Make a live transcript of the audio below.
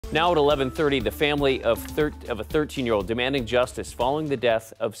Now at 11:30, the family of a 13-year-old demanding justice following the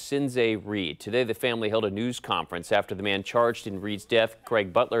death of Sinzae Reed. Today, the family held a news conference after the man charged in Reed's death,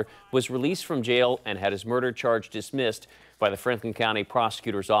 Krieg Butler, was released from jail and had his murder charge dismissed by the Franklin County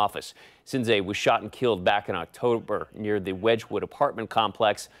Prosecutor's Office. Sinzae was shot and killed back in October near the Wedgwood apartment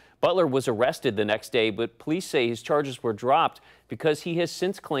complex. Butler was arrested the next day, but police say his charges were dropped because he has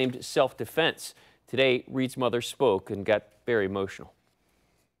since claimed self-defense. Today, Reed's mother spoke and got very emotional.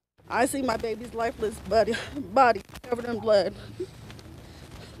 I see my baby's lifeless body covered in blood.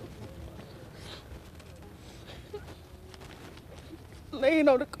 Laying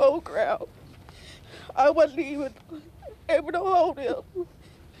on the cold ground. I wasn't even able to hold him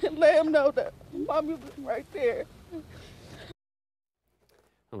and let him know that mommy was right there.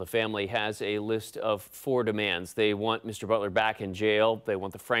 Well, the family has a list of 4 demands. They want Mr. Butler back in jail. They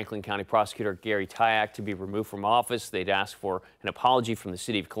want the Franklin County Prosecutor Gary Tyak to be removed from office. They'd ask for an apology from the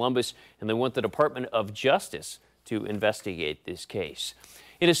city of Columbus, and they want the Department of Justice to investigate this case.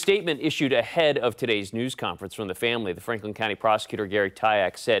 In a statement issued ahead of today's news conference from the family, the Franklin County Prosecutor Gary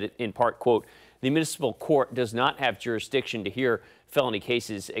Tyak said in part, quote, "The municipal court does not have jurisdiction to hear felony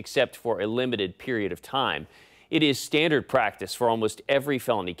cases except for a limited period of time. It is standard practice for almost every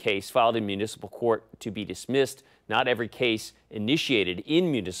felony case filed in municipal court to be dismissed. Not every case initiated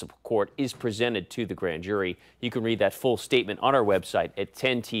in municipal court is presented to the grand jury." You can read that full statement on our website at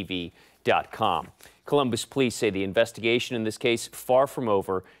 10tv.com. Columbus police say the investigation in this case far from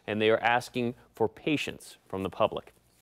over, and they are asking for patience from the public.